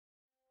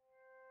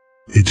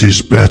It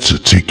is better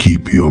to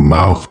keep your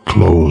mouth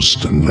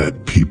closed and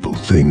let people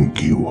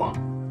think you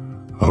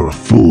are a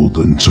fool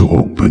than to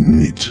open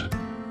it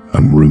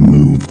and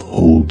remove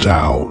all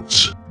doubt.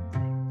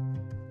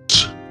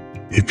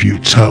 If you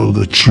tell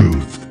the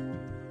truth,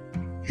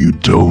 you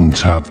don't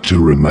have to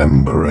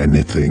remember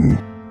anything.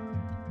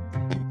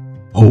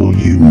 All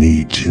you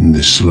need in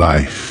this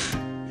life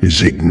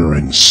is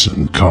ignorance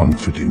and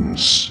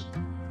confidence,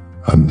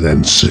 and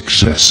then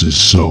success is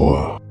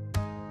soar.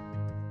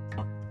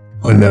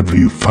 Whenever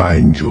you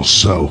find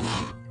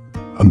yourself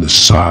on the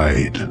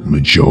side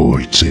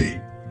majority,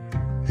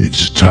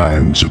 it's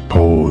time to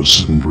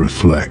pause and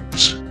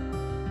reflect.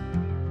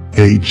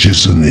 Age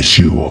is an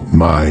issue of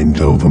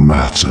mind over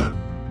matter.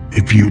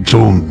 If you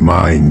don't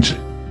mind,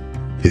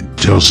 it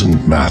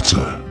doesn't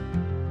matter.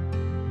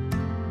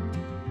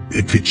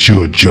 If it's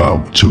your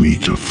job to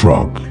eat a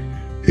frog,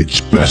 it's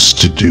best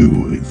to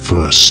do it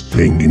first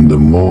thing in the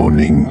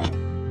morning.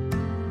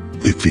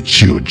 If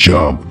it's your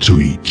job to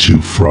eat 2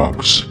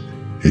 frogs,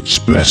 it's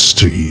best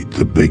to eat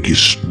the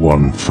biggest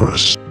one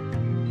first.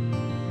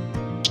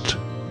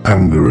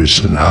 Anger is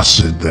an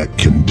acid that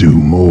can do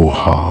more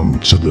harm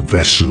to the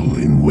vessel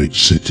in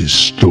which it is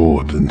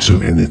stored than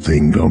to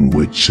anything on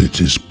which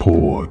it is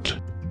poured.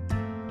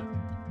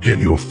 Get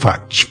your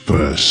facts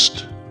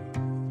first,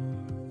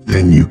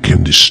 then you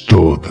can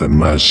distort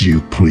them as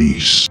you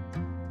please.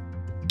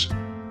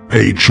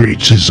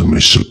 Patriotism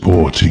is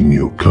supporting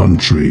your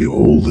country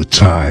all the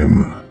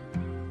time,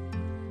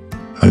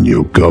 and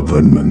your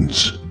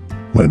government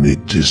when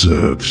it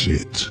deserves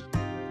it.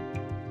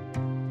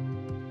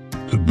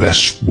 The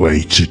best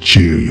way to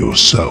cheer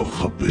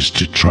yourself up is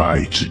to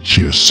try to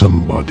cheer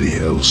somebody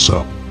else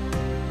up.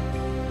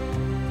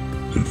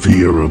 The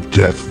fear of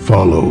death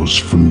follows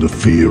from the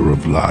fear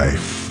of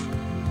life.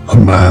 A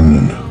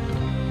man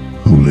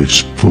who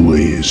lives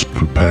fully is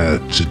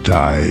prepared to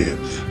die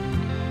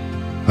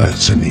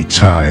at any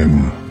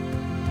time.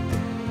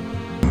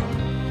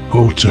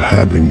 Go to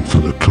heaven for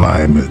the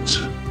climate,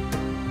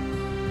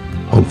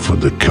 hope for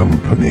the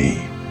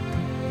company.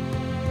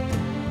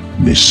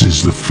 This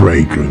is the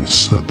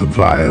fragrance that the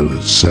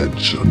violet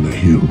sets on the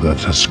hill that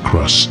has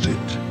crossed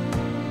it.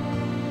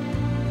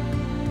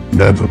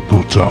 Never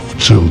put off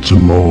till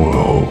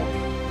tomorrow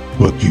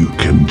what you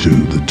can do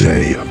the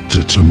day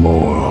after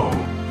tomorrow.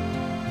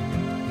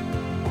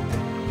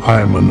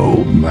 I am an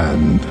old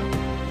man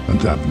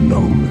and have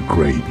known a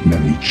great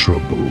many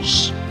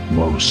troubles.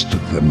 Most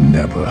of them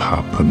never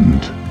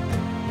happened.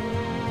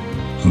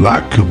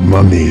 Lack of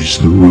money is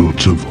the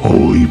root of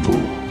all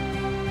evil.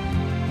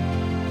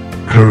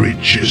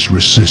 Courage is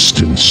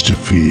resistance to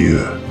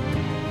fear,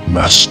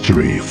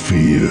 mastery of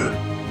fear,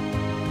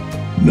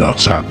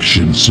 not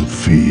absence of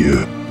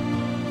fear.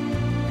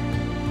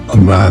 A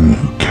man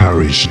who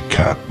carries a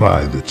cat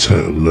by the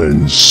tail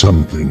learns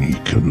something he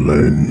can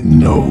learn in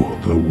no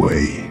other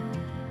way.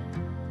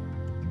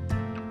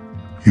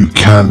 You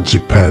can't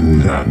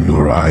depend on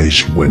your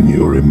eyes when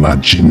your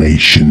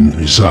imagination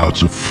is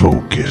out of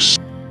focus.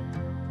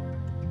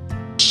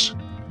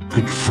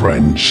 Good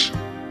friends,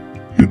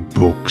 good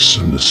books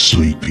and a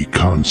sleepy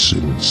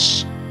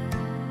conscience.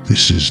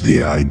 This is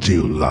the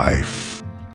ideal life.